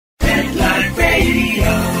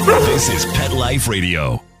This is Pet Life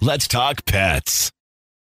Radio. Let's talk pets.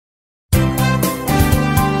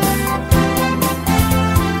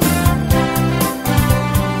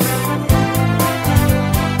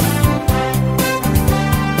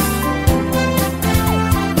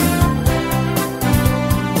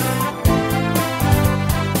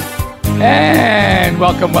 And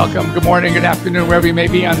welcome. Good morning, good afternoon, wherever you may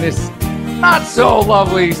be on this not so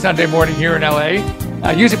lovely Sunday morning here in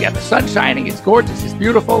LA. Usually we have the sun shining, it's gorgeous, it's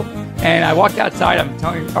beautiful. And I walked outside, I'm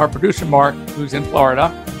telling our producer, Mark, who's in Florida,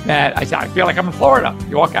 that I said, I feel like I'm in Florida.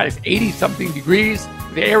 You walk out, it's 80 something degrees.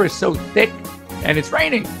 The air is so thick and it's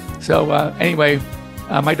raining. So anyway,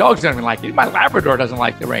 my dogs don't even like it. My Labrador doesn't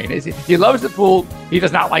like the rain. He loves the pool. He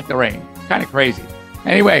does not like the rain. Kind of crazy.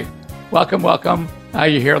 Anyway, welcome. You're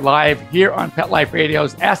here live here on Pet Life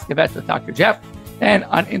Radio's Ask the Vets with Dr. Jeff, and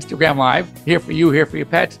on Instagram Live, here for you, here for your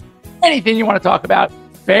pets. Anything you want to talk about,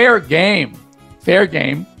 fair game.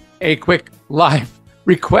 A quick live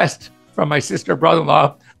request from my sister,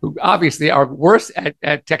 brother-in-law, who obviously are worse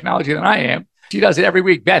at technology than I am. She does it every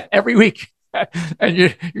week, Beth, every week. And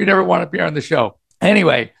you never want to be on the show.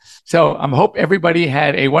 Anyway, so I hope everybody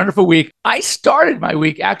had a wonderful week. I started my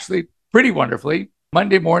week actually pretty wonderfully.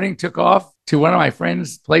 Monday morning, took off to one of my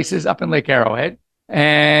friends' places up in Lake Arrowhead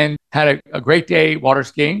and had a great day water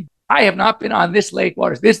skiing. I have not been on this lake.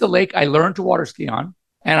 This is the lake I learned to water ski on,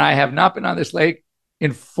 and I have not been on this lake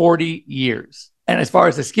in 40 years. And as far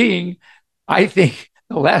as the skiing, I think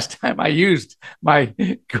the last time I used my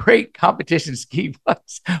great competition ski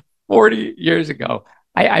was 40 years ago.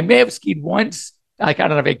 I may have skied once, like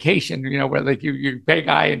on a vacation, where like you pay a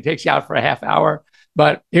guy and takes you out for a half hour.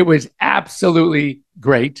 But it was absolutely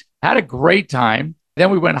great. Had a great time. Then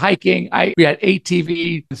we went hiking. We had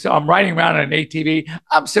ATV. So I'm riding around on an ATV.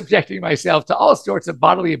 I'm subjecting myself to all sorts of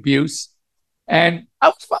bodily abuse. And I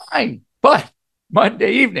was fine. But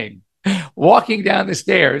Monday evening, walking down the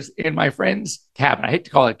stairs in my friend's cabin. I hate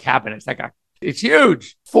to call it cabin. It's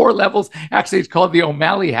huge. 4 levels. Actually, it's called the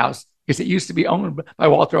O'Malley House because it used to be owned by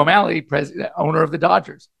Walter O'Malley, owner of the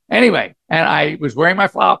Dodgers. Anyway, and I was wearing my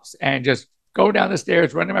flops and just go down the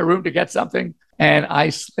stairs, run to my room to get something, and I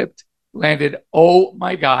slipped, landed, oh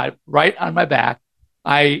my God, right on my back.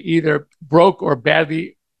 I either broke or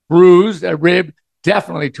badly bruised a rib,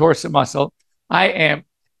 definitely tore some muscle. I am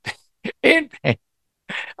in pain.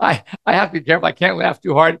 I have to be careful. I can't laugh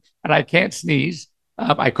too hard, and I can't sneeze.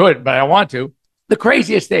 I could, but I don't want to. The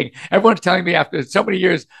craziest thing, everyone's telling me after so many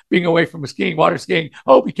years being away from water skiing,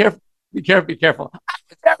 oh, be careful. I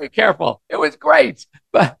was very careful. It was great,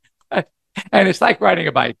 and it's like riding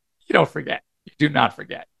a bike. You don't forget. You do not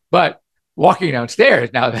forget. But walking downstairs,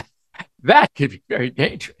 now that could be very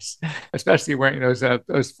dangerous, especially wearing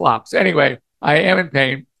those flops. Anyway, I am in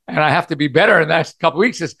pain, and I have to be better in the next couple of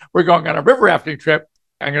weeks as we're going on a river rafting trip.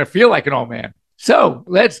 I'm going to feel like an old man. So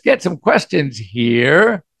let's get some questions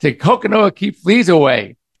here. To Coconoa keep fleas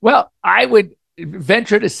away? Well, I would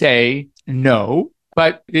venture to say no,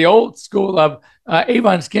 but the old school of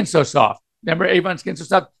Avon Skin So Soft. Remember Avon Skin So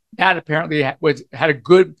Soft? That apparently had a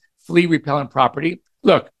good flea repellent property.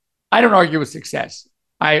 Look, I don't argue with success.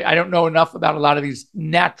 I don't know enough about a lot of these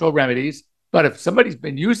natural remedies, but if somebody's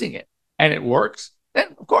been using it and it works,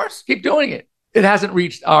 then of course, keep doing it. It hasn't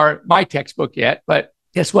reached my textbook yet, but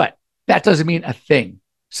guess what? That doesn't mean a thing.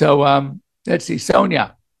 So let's see.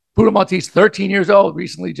 Sonia, Poodle Maltese, 13 years old,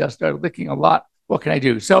 recently just started licking a lot. What can I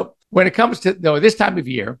do? So when it comes to this time of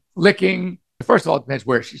year, licking, first of all, it depends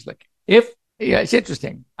where she's licking. It's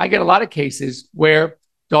interesting. I get a lot of cases where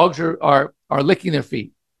dogs are licking their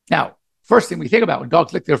feet. Now, first thing we think about when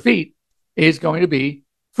dogs lick their feet is going to be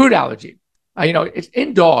food allergy. It's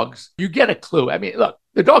in dogs. You get a clue. I mean, look,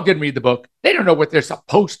 the dog didn't read the book. They don't know what they're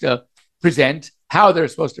supposed to present, how they're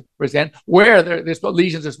supposed to present, where their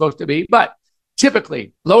lesions are supposed to be. But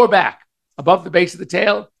typically, lower back, above the base of the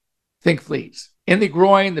tail, think fleas. In the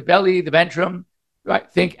groin, the belly, the ventrum,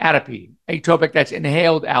 right? Think atopy, atopic, that's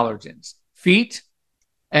inhaled allergens. Feet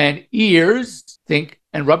and ears,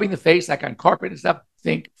 and rubbing the face like on carpet and stuff,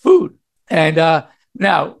 think food. And but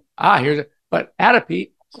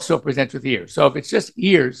atopy also presents with ears. So if it's just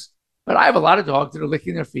ears, but I have a lot of dogs that are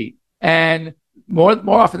licking their feet, and more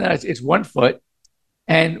often than not, it's one foot.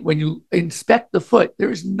 And when you inspect the foot, there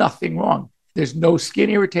is nothing wrong. There's no skin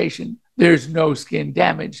irritation. There's no skin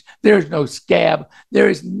damage. There's no scab. There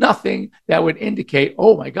is nothing that would indicate,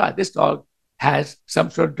 oh my God, this dog has some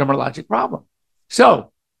sort of dermatologic problem.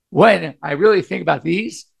 So when I really think about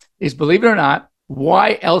these is, believe it or not,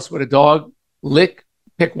 why else would a dog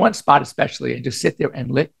pick one spot especially and just sit there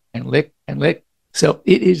and lick and lick and lick? So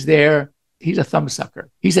it is there. He's a thumb sucker.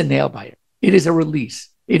 He's a nail biter. It is a release.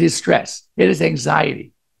 It is stress. It is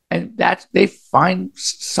anxiety. And they find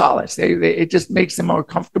solace. It just makes them more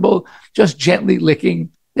comfortable, just gently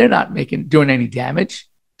licking. They're not doing any damage.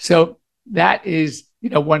 So that is,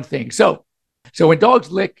 one thing. So when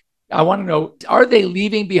dogs lick, I want to know, are they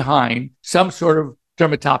leaving behind some sort of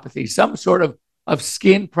dermatopathy, some sort of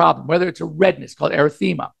skin problem, whether it's a redness called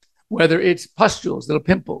erythema, whether it's pustules, little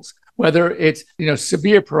pimples, whether it's,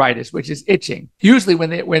 severe pruritus, which is itching. Usually when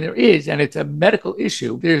there is, and it's a medical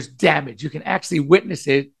issue, there's damage. You can actually witness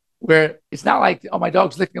it where it's not like, oh, my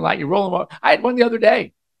dog's licking a lot, you roll them over. I had one the other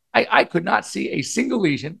day. I could not see a single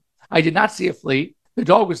lesion. I did not see a flea. The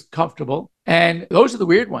dog was comfortable. And those are the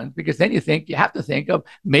weird ones, because then you have to think of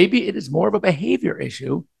maybe it is more of a behavior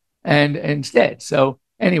issue and instead. So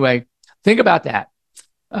anyway, think about that.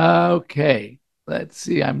 Okay, let's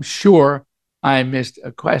see. I'm sure I missed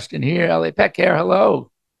a question here. LA Pet Care,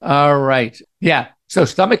 hello. All right. Yeah. So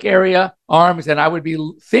stomach area, arms, and I would be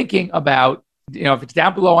thinking about, if it's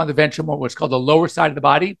down below on the ventral, what's called the lower side of the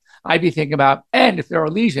body, I'd be thinking about, and if there are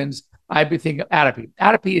lesions, I'd be thinking of atopy.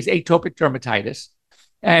 Atopy is atopic dermatitis.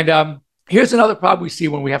 And here's another problem we see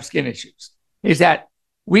when we have skin issues, is that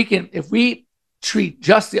if we treat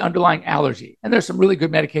just the underlying allergy, and there's some really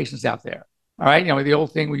good medications out there. All right. The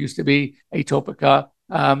old thing, we used to be Atopica.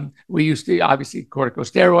 We used to, obviously,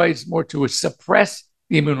 corticosteroids, more to suppress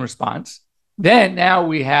the immune response. Then now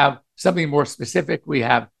we have something more specific. We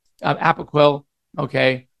have Apoquel.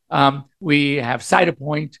 Okay. We have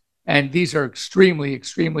Cytopoint, and these are extremely,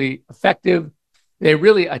 extremely effective. They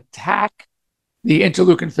really attack the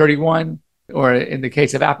interleukin 31, or in the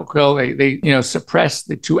case of Apoquel, they suppress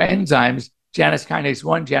the two enzymes, Janus kinase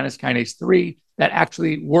 1, Janus kinase 3, that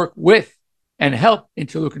actually work with and help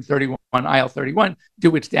interleukin 31, IL-31,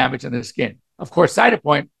 do its damage in the skin. Of course,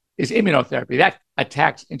 Cytopoint is immunotherapy. That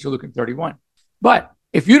attacks interleukin 31. But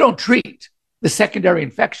if you don't treat the secondary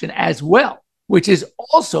infection as well, which is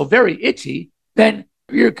also very itchy, then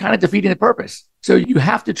you're kind of defeating the purpose. So you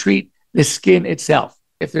have to treat the skin itself.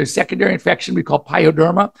 If there's secondary infection, we call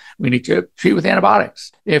pyoderma, we need to treat with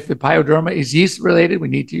antibiotics. If the pyoderma is yeast-related, we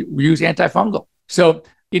need to use antifungal. So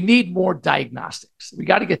you need more diagnostics. We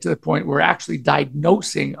got to get to the point where we're actually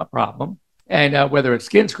diagnosing a problem. And whether it's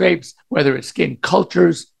skin scrapes, whether it's skin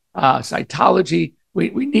cultures, cytology,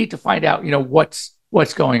 we need to find out,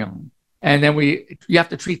 what's going on. And then you have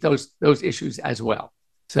to treat those issues as well.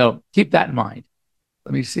 So keep that in mind.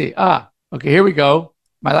 Let me see. Okay, here we go.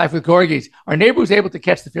 My life with corgis. Our neighbor was able to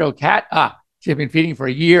catch the feral cat. She'd been feeding for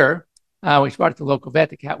a year. We brought it to the local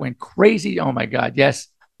vet. The cat went crazy. Oh my God, yes.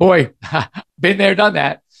 Boy, been there, done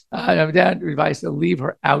that. I'm down advised to leave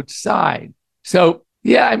her outside. So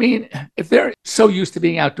yeah, I mean, if they're so used to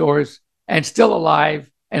being outdoors and still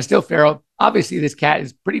alive and still feral, obviously this cat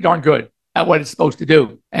is pretty darn good at what it's supposed to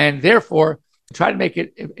do. And therefore, try to make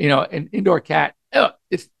it, an indoor cat,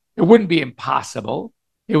 it wouldn't be impossible.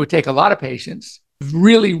 It would take a lot of patience,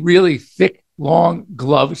 really, really thick, long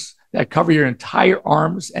gloves that cover your entire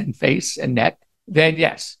arms and face and neck. Then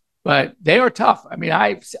yes, but they are tough. I mean,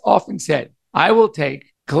 I've often said, I will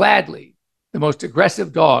take gladly the most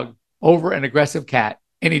aggressive dog over an aggressive cat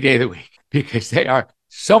any day of the week, because they are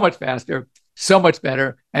so much faster, so much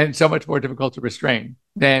better, and so much more difficult to restrain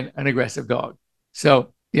than an aggressive dog.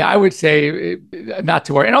 So yeah, I would say not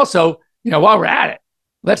to worry. And also, while we're at it,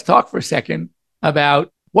 let's talk for a second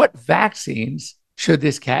about what vaccines should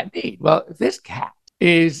this cat need. Well, if this cat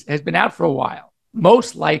has been out for a while,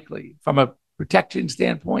 most likely from a protection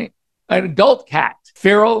standpoint, an adult cat,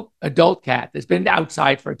 feral adult cat that's been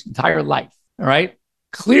outside for its entire life, all right,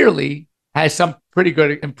 clearly has some pretty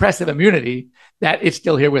good, impressive immunity that it's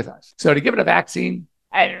still here with us. So to give it a vaccine,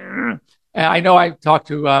 I know I talked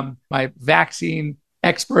to my vaccine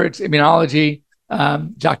experts, immunology,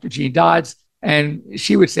 Dr. Jean Dodds, and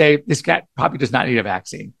she would say this cat probably does not need a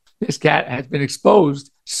vaccine. This cat has been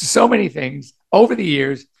exposed to so many things over the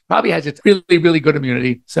years, probably has its really, really good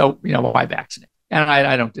immunity. So, why vaccinate? And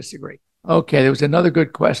I don't disagree. Okay, there was another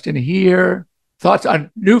good question here. Thoughts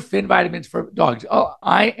on new fin vitamins for dogs? Oh,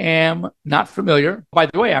 I am not familiar. By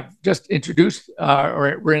the way, I've just introduced,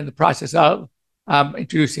 or we're in the process of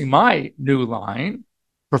introducing my new line,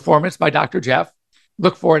 Performance by Dr. Jeff.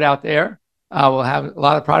 Look for it out there. We'll have a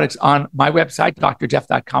lot of products on my website,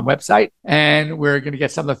 drjeff.com website, and we're going to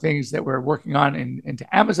get some of the things that we're working on into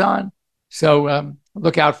Amazon. So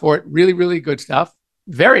look out for it. Really, really good stuff.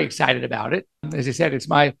 Very excited about it. As I said, it's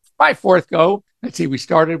my fourth go. Let's see, we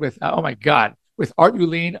started with, with Art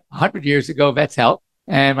Uline 100 years ago, Vets Help,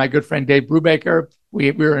 and my good friend Dave Brubaker.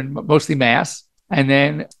 We were in mostly mass. And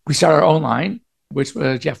then we started our own line, which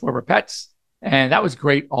was Jeff Weber Pets. And that was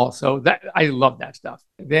great also. I love that stuff.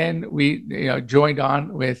 Then we joined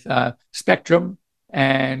on with Spectrum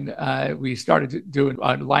And we started doing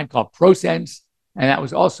a line called ProSense, and that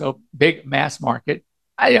was also big mass market.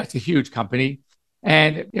 It's a huge company.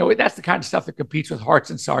 And that's the kind of stuff that competes with Hearts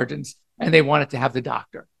and Sargents, and they wanted to have the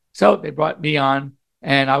doctor. So they brought me on,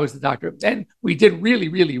 and I was the doctor. And we did really,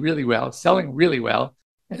 really, really well, selling really well.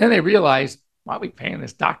 And then they realized, why are we paying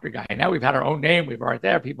this doctor guy? Now we've had our own name. We've already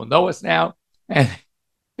there. People know us now. And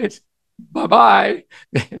it's bye-bye.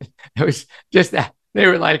 It was just that. They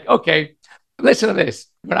were like, okay, listen to this.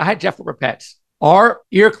 When I had Jeff Weber Pets, our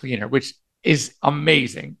ear cleaner, which is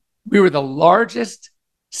amazing, we were the largest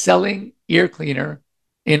selling ear cleaner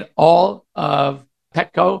in all of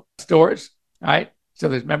Petco stores, right? So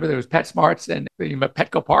remember, there was PetSmarts and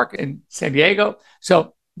Petco Park in San Diego.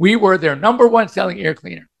 So we were their number one selling ear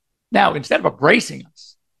cleaner. Now, instead of embracing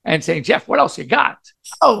us and saying, Jeff, what else you got?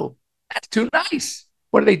 Oh, that's too nice.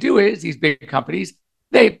 What they do is these big companies,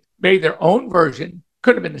 they made their own version.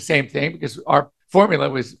 Could have been the same thing because our formula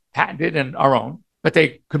was patented and our own, but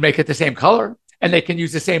they could make it the same color and they can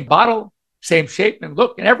use the same bottle, same shape and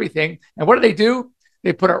look and everything. And what do?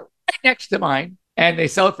 They put it right next to mine and they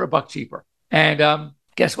sell it for $1 cheaper. And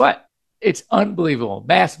guess what? It's unbelievable.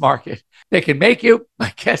 Mass market. They can make you,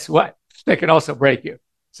 but guess what? They can also break you.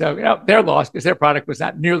 So, they're lost because their product was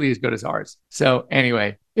not nearly as good as ours. So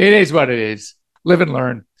anyway, it is what it is. Live and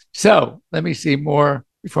learn. So let me see more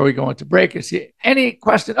before we go into break and see any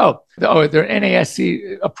question. They're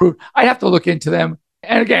NASC approved. I have to look into them.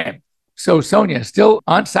 And again, so Sonia, still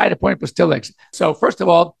on Cytopoint, but still So first of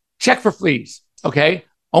all, check for fleas, okay?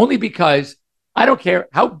 Only because I don't care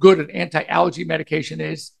how good an anti-allergy medication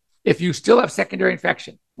is. If you still have secondary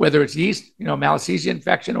infection, whether it's yeast, Malassezia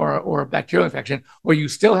infection or a bacterial infection, or you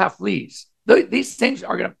still have fleas, these things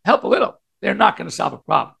are going to help a little. They're not going to solve a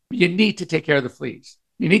problem. You need to take care of the fleas.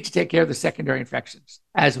 You need to take care of the secondary infections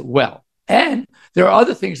as well. And there are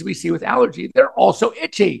other things that we see with allergy. They're also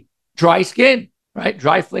itchy, dry skin, right?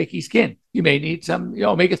 Dry, flaky skin. You may need some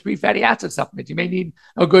omega-3 fatty acid supplements. You may need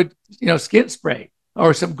a good, skin spray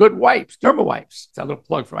or some good wipes, derma wipes. It's a little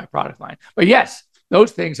plug for my product line. But yes,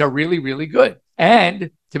 those things are really, really good.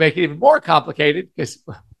 And to make it even more complicated, because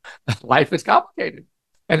life is complicated,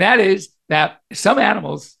 and that is that some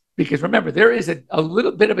animals, because remember, there is a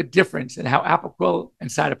little bit of a difference in how Apoquel and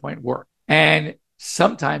Cytopoint work. And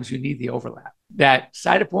sometimes you need the overlap. That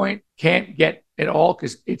Cytopoint can't get it all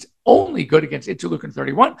because it's only good against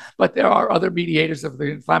interleukin-31, but there are other mediators of the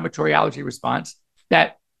inflammatory allergy response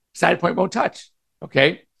that Cytopoint won't touch,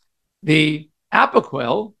 okay? The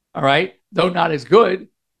Apoquel, all right, though not as good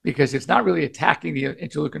because it's not really attacking the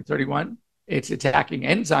interleukin-31, it's attacking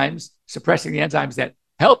enzymes, suppressing the enzymes that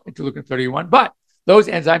help interleukin-31, but those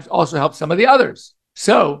enzymes also help some of the others.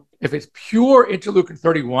 So if it's pure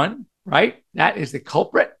interleukin-31, right, that is the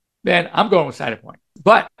culprit, then I'm going with Cytopoint.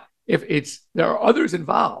 But if there are others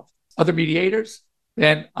involved, other mediators,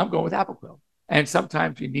 then I'm going with Apoquel. And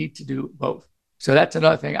sometimes you need to do both. So that's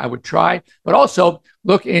another thing I would try. But also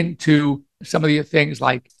look into some of the things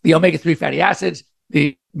like the omega-3 fatty acids,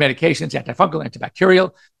 the medications, antifungal,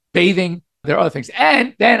 antibacterial, bathing. There are other things.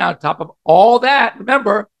 And then on top of all that,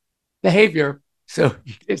 remember, behavior. So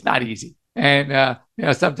it's not easy. And,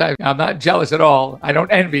 sometimes I'm not jealous at all. I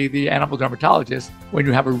don't envy the animal dermatologist when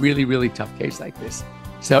you have a really, really tough case like this.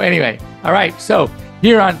 So anyway, all right. So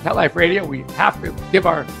here on Pet Life Radio, we have to give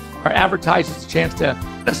our advertisers a chance to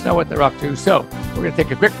let us know what they're up to. So we're going to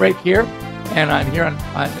take a quick break here. And I'm here on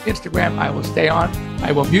Instagram. I will stay on.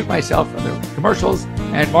 I will mute myself from the commercials.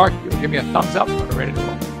 And Mark, you'll give me a thumbs up when we're ready to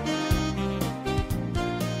roll.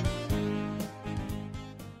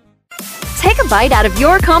 Take a bite out of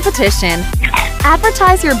your competition.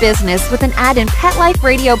 Advertise your business with an ad in Pet Life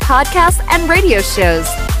Radio podcasts and radio shows.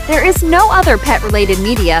 There is no other pet-related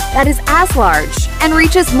media that is as large and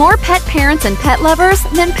reaches more pet parents and pet lovers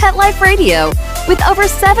than Pet Life Radio. With over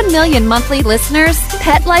 7 million monthly listeners,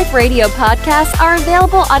 Pet Life Radio podcasts are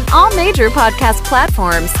available on all major podcast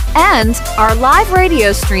platforms. And our live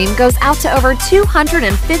radio stream goes out to over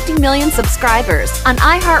 250 million subscribers on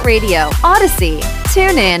iHeartRadio, Odyssey,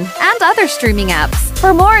 TuneIn, and other streaming apps.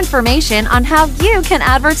 For more information on how you can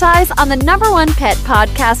advertise on the #1 pet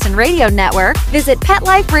podcast and radio network, visit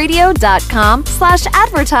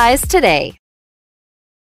PetLifeRadio.com/advertise today.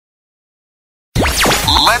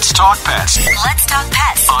 Let's talk pets. Let's talk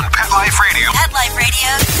pets On Pet Life Radio. Pet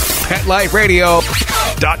Life Radio.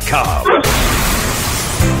 PetLifeRadio.com.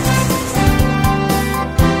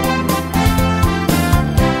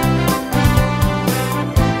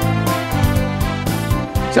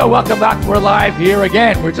 So welcome back. We're live here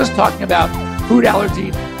again. We're just talking about food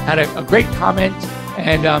allergy. Had a great comment,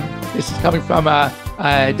 and this is coming from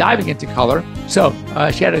Diving Into Color. So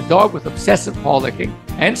she had a dog with obsessive paw licking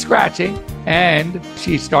and scratching, and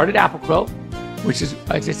she started Apoquel, which is,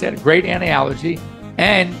 as I said, a great anti-allergy,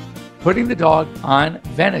 and putting the dog on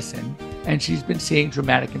venison, and she's been seeing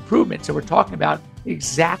dramatic improvement. So we're talking about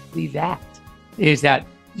exactly that, is that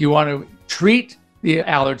you want to treat the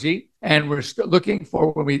allergy, and we're looking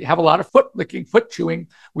for, when we have a lot of foot licking, foot chewing,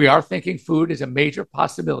 we are thinking food is a major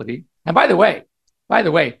possibility. And by the way,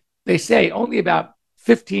 they say only about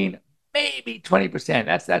 15, maybe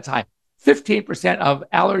 20%, that's high, 15% of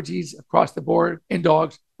allergies across the board in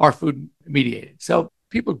dogs are food mediated. So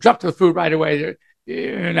people jump to the food right away.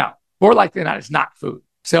 No, more likely than not, it's not food.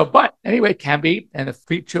 So, but anyway, it can be. And the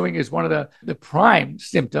feet chewing is one of the prime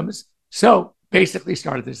symptoms. So basically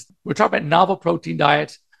started this. We're talking about novel protein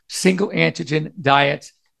diets, single antigen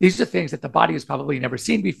diets. These are things that the body has probably never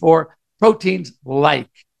seen before. Proteins like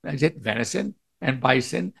venison and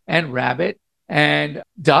bison and rabbit and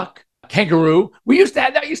duck, kangaroo.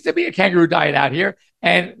 That used to be a kangaroo diet out here.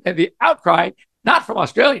 And the outcry, not from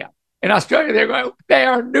Australia. In Australia, they're going, they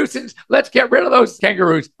are a nuisance. Let's get rid of those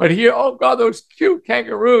kangaroos. But here, oh God, those cute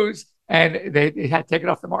kangaroos. And they had to take it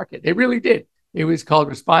off the market. They really did. It was called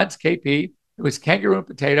Response KP. It was kangaroo and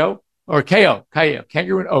potato, or KO,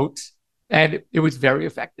 kangaroo and oats. And it was very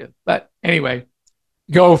effective. But anyway,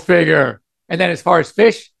 go figure. And then as far as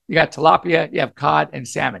fish, you got tilapia, you have cod and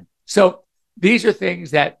salmon. So these are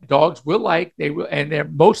things that dogs will like. They will, and they're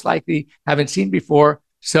most likely haven't seen before.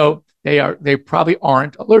 So they probably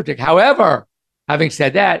aren't allergic. However, having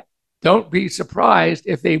said that, don't be surprised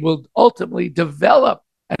if they will ultimately develop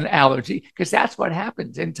an allergy, because that's what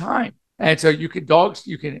happens in time. And so you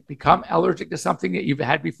can become allergic to something that you've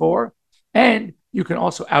had before, and you can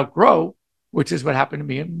also outgrow, which is what happened to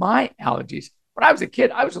me in my allergies. When I was a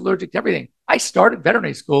kid, I was allergic to everything. I started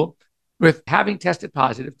veterinary school with having tested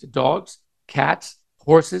positive to dogs, cats,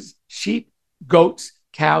 horses, sheep, goats,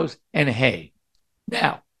 cows, and hay.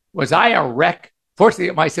 Now, was I a wreck?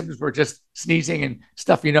 Fortunately, my symptoms were just sneezing and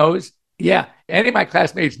stuffy nose. Yeah, any of my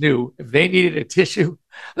classmates knew if they needed a tissue,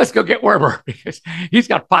 let's go get Werber, because he's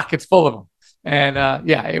got pockets full of them. And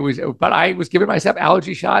but I was giving myself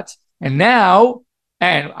allergy shots. And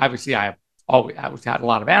obviously I always had a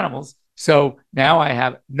lot of animals. So now I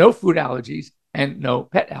have no food allergies and no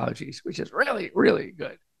pet allergies, which is really, really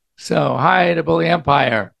good. So hi to Bully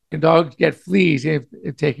Empire. Can dogs get fleas if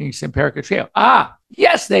taking Simparica Trio?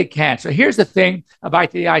 Yes, they can. So here's the thing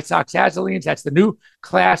about the isoxazolines. That's the new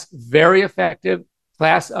class, very effective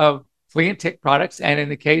class of flea and tick products. And in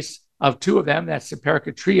the case of two of them, that's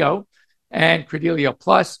Simparica Trio and Credelio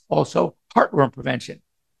Plus, also heartworm prevention.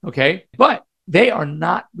 Okay. But they are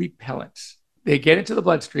not repellents. They get into the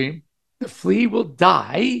bloodstream. The flea will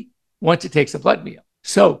die once it takes a blood meal.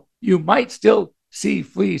 So you might still see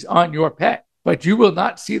fleas on your pet, but you will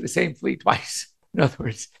not see the same flea twice. In other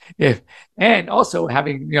words, and also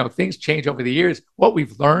having, things change over the years, what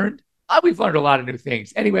we've learned a lot of new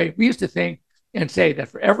things. Anyway, we used to think and say that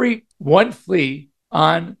for every one flea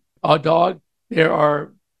on a dog, there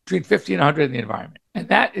are between 50 and 100 in the environment. And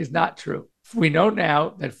that is not true. We know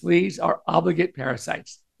now that fleas are obligate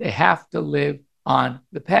parasites. They have to live on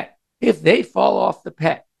the pet. If they fall off the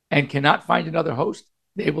pet and cannot find another host,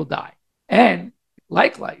 they will die. And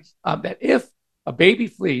likewise, that if a baby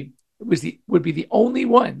flea would be the only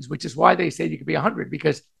ones, which is why they say you could be 100,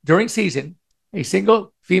 because during season, a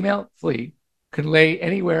single female flea can lay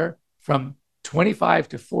anywhere from 25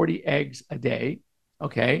 to 40 eggs a day.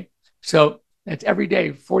 Okay. So that's every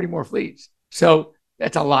day, 40 more fleas. So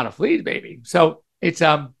that's a lot of fleas, baby. So it's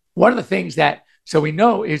one of the things that, so we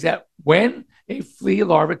know is that when a flea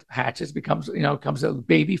larva hatches, becomes a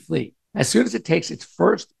baby flea, as soon as it takes its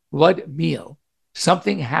first blood meal,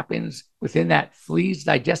 something happens within that flea's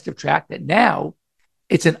digestive tract that now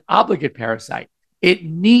it's an obligate parasite. It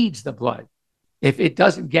needs the blood. If it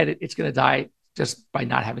doesn't get it, it's going to die just by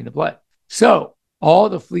not having the blood. So all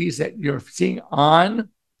the fleas that you're seeing on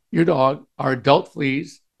your dog are adult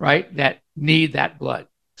fleas, right, that need that blood.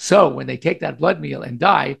 So when they take that blood meal and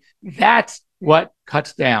die, that's what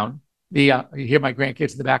cuts down you hear my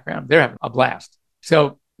grandkids in the background, they're having a blast.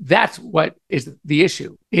 So that's what is the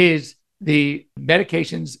issue, is the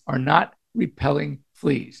medications are not repelling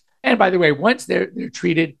fleas. And by the way, once they're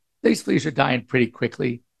treated, these fleas are dying pretty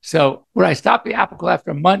quickly. So would I stop the Apoquel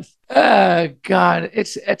after a month? God,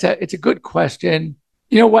 it's a good question.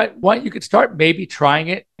 You know what? You could start maybe trying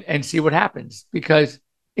it and see what happens. Because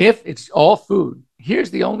if it's all food,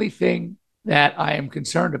 here's the only thing that I am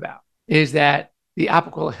concerned about, is that the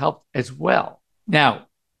Apoquel helped as well. Now,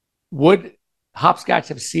 would Hopscotch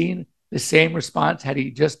have seen the same response had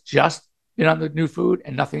he just been on the new food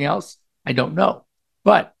and nothing else? I don't know.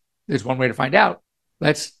 But there's one way to find out.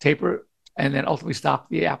 Let's taper and then ultimately stop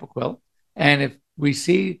the Apoquel. And if we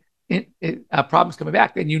see problems coming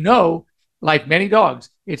back, then like many dogs,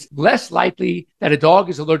 it's less likely that a dog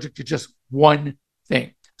is allergic to just one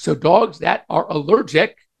thing. So dogs that are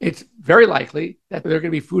allergic, it's very likely that there are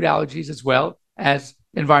going to be food allergies as well as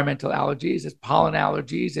environmental allergies, as pollen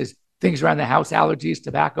allergies, as things around the house allergies,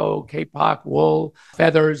 tobacco, kapok, wool,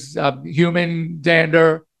 feathers, human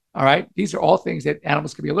dander. All right. These are all things that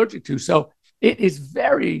animals can be allergic to. So it is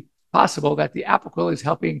very possible that the Apoquel is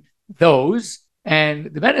helping those and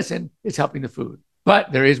the medicine is helping the food.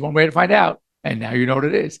 But there is one way to find out. And now you know what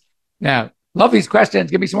it is. Now, love these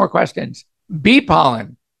questions. Give me some more questions. Bee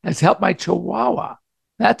pollen has helped my Chihuahua.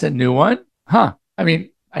 That's a new one. Huh. I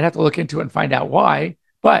mean, I'd have to look into it and find out why.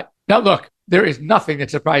 But now look, there is nothing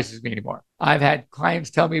that surprises me anymore. I've had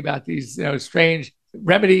clients tell me about these, strange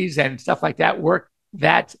remedies and stuff like that work.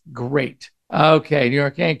 That's great. Okay, New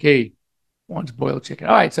York Yankee wants boiled chicken.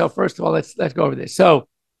 All right, so first of all, let's go over this. So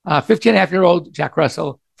 15-and-a-half-year-old Jack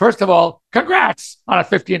Russell. First of all, congrats on a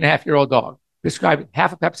 15-and-a-half-year-old dog. Prescribe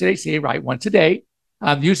half a Pepcid AC, right, once a day.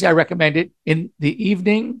 Usually I recommend it in the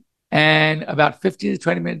evening and about 15 to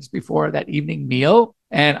 20 minutes before that evening meal.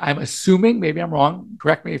 And I'm assuming, maybe I'm wrong,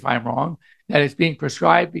 correct me if I'm wrong, that it's being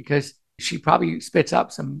prescribed because she probably spits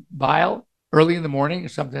up some bile early in the morning or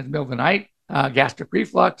sometimes in the middle of the night, gastric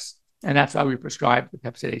reflux, and that's why we prescribe the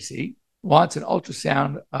Pepcid AC. Wants an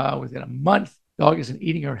ultrasound within a month. Dog isn't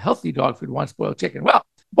eating her healthy dog food, wants boiled chicken. Well,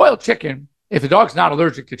 boiled chicken, if the dog's not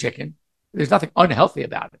allergic to chicken, there's nothing unhealthy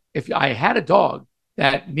about it. If I had a dog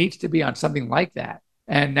that needs to be on something like that,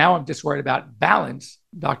 and now I'm just worried about balance,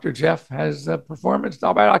 Dr. Jeff has a performance.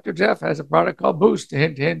 Dr. Jeff has a product called Boost,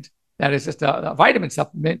 hint, hint. That is just a vitamin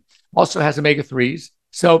supplement, also has omega-3s.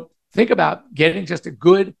 So think about getting just a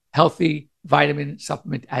good, healthy vitamin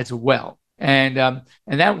supplement as well. And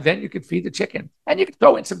then you could feed the chicken. And you could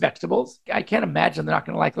throw in some vegetables. I can't imagine they're not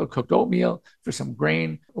going to like a little cooked oatmeal for some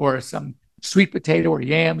grain or some sweet potato or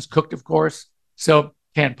yams, cooked, of course. So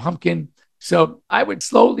canned pumpkin. So I would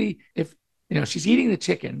slowly, if she's eating the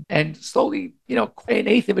chicken, and slowly, an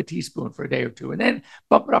eighth of a teaspoon for a day or two, and then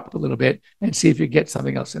bump it up a little bit and see if you get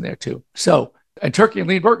something else in there too. So, and turkey and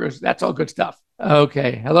lean burgers, that's all good stuff.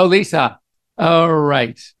 Okay. Hello, Lisa. All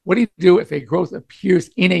right. What do you do if a growth appears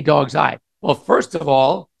in a dog's eye? Well, first of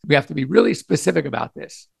all, we have to be really specific about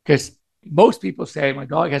this because most people say my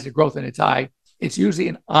dog has a growth in its eye. It's usually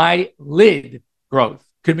an eyelid growth.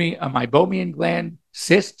 Could be a meibomian gland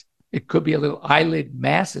cyst. It could be a little eyelid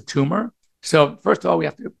mass, a tumor. So first of all, we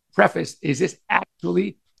have to preface, is this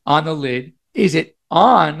actually on the lid? Is it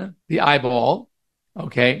on the eyeball?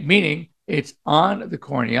 Okay, meaning it's on the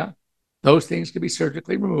cornea. Those things can be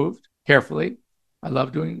surgically removed carefully. I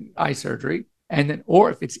love doing eye surgery. And then, or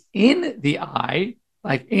if it's in the eye,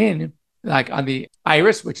 like on the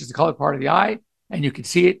iris, which is the colored part of the eye, and you can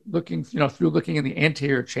see it looking, through looking in the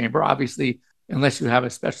anterior chamber. Obviously, unless you have a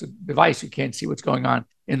special device, you can't see what's going on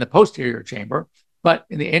in the posterior chamber. But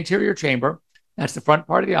in the anterior chamber, that's the front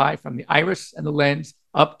part of the eye, from the iris and the lens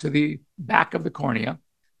up to the back of the cornea.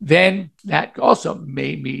 Then that also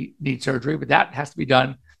may need surgery, but that has to be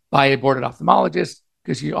done by a boarded ophthalmologist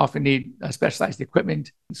because you often need specialized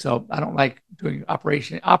equipment. So I don't like doing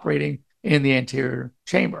operating in the anterior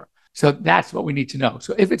chamber. So that's what we need to know.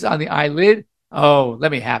 So if it's on the eyelid, oh,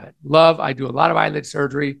 let me have it. I do a lot of eyelid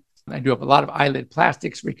surgery. I do have a lot of eyelid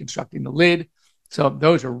plastics, reconstructing the lid. So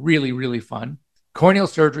those are really, really fun. Corneal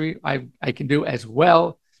surgery, I can do as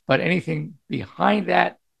well, but anything behind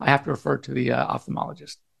that, I have to refer to the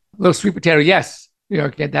ophthalmologist. A little sweet potato, yes,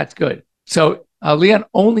 okay, that's good. So Leon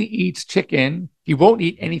only eats chicken. He won't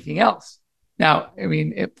eat anything else. Now, I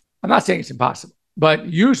mean, I'm not saying it's impossible, but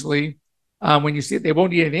usually when you see it, they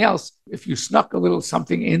won't eat anything else. If you snuck a little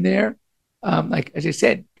something in there, like as I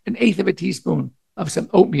said, an eighth of a teaspoon of some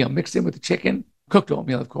oatmeal mixed in with the chicken, cooked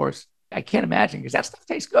oatmeal, of course, I can't imagine because that stuff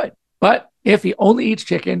tastes good. But if he only eats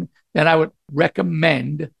chicken, then I would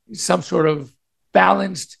recommend some sort of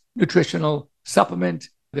balanced nutritional supplement.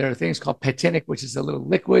 There are things called petinic, which is a little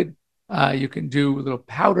liquid. You can do little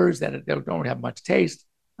powders that don't have much taste.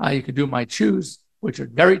 You can do my chews, which are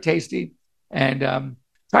very tasty, and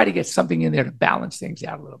try to get something in there to balance things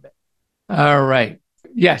out a little bit. All right.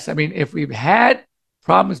 Yes, I mean, if we've had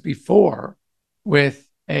problems before with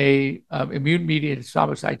a immune-mediated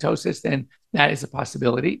thrombocytosis, then that is a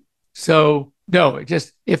possibility. So no,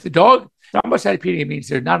 if the dog, thrombocytopenia means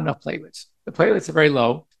there are not enough platelets. The platelets are very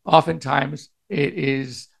low. Oftentimes it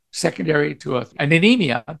is secondary to an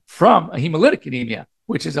anemia from a hemolytic anemia,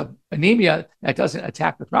 which is an anemia that doesn't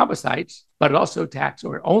attack the thrombocytes, but it also attacks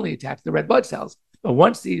or only attacks the red blood cells. But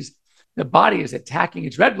once these the body is attacking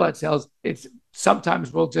its red blood cells, it's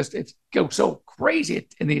sometimes it's go so crazy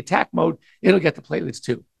in the attack mode, it'll get the platelets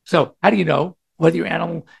too. So how do you know whether your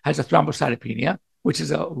animal has a thrombocytopenia, which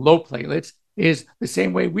is a low platelets, is the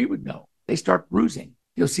same way we would know. They start bruising.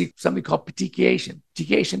 You'll see something called petechiation.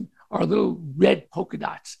 Petechiation are little red polka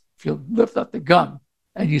dots. If you lift up the gum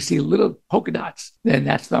and you see little polka dots, then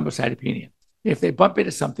that's thrombocytopenia. If they bump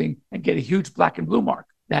into something and get a huge black and blue mark,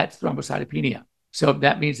 that's thrombocytopenia. So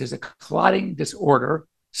that means there's a clotting disorder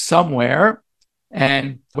somewhere,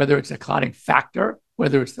 and whether it's a clotting factor,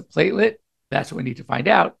 whether it's the platelet, that's what we need to find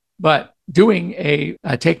out. But doing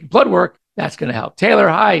taking blood work, that's going to help. Taylor,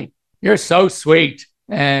 hi, you're so sweet.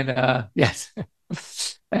 And yes.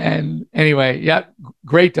 And anyway, yeah,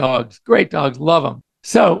 great dogs, love them.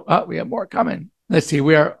 So we have more coming. Let's see,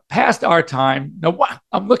 we are past our time. No,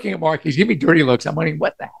 I'm looking at Mark. He's giving me dirty looks. I'm wondering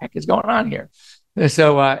what the heck is going on here.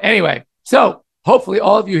 So anyway, so hopefully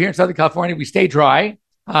all of you here in Southern California, we stay dry.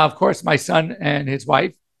 Of course, my son and his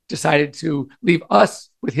wife decided to leave us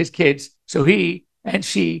with his kids so he and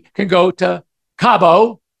she can go to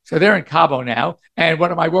Cabo. So they're in Cabo now. And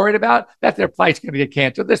what am I worried about? That their flight's going to get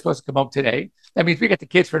canceled. They're supposed to come home today. That means we get the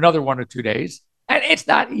kids for another 1 or 2 days. And it's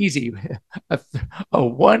not easy. a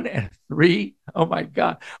 1 and 3. Oh my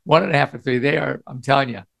God. 1.5 and 3. They are, I'm telling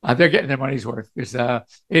you, they're getting their money's worth because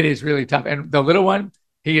it is really tough. And the little one,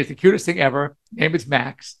 he is the cutest thing ever. His name is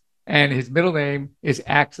Max. And his middle name is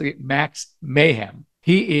actually Max Mayhem.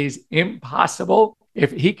 He is impossible.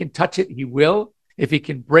 If he can touch it, he will. If he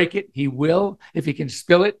can break it, he will. If he can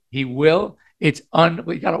spill it, he will. It's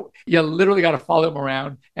you literally got to follow him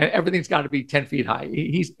around, and everything's got to be 10 feet high.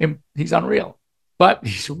 He's unreal, but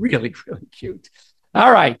he's really, really cute.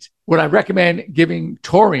 All right. Would I recommend giving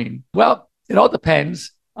taurine? Well, it all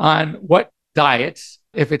depends on what diets.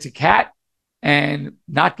 If it's a cat and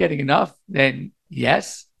not getting enough, then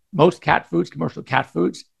yes. Most cat foods, commercial cat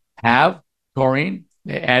foods, have taurine.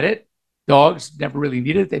 They add it. Dogs never really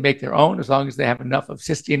need it. They make their own as long as they have enough of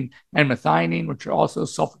cysteine and methionine, which are also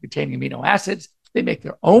sulfur-containing amino acids. They make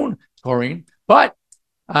their own taurine. But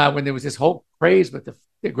when there was this whole craze with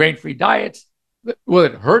the grain-free diets, will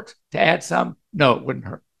it hurt to add some? No, it wouldn't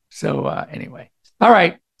hurt. So anyway. All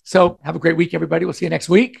right. So have a great week, everybody. We'll see you next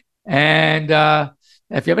week. And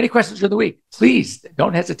if you have any questions during the week, please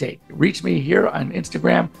don't hesitate. Reach me here on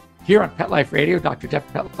Instagram, here on Pet Life Radio, Dr. Jeff,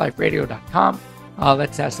 PetLifeRadio.com.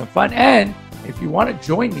 Let's have some fun. And if you want to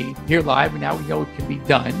join me here live, and now we know it can be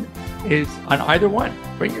done, is on either one.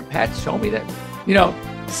 Bring your pets. Show me that,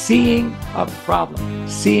 seeing a problem,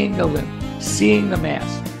 seeing the limp, seeing the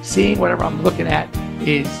mass, seeing whatever I'm looking at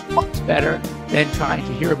is much better than trying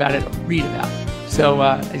to hear about it or read about it. So,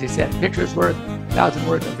 as I said, pictures worth 1,000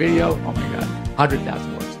 words of video. Oh my God,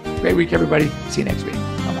 100,000 words. Great week, everybody. See you next week.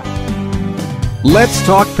 Bye-bye. Let's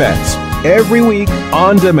Talk Pets every week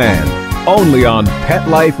on demand. Only on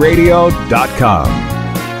PetLifeRadio.com.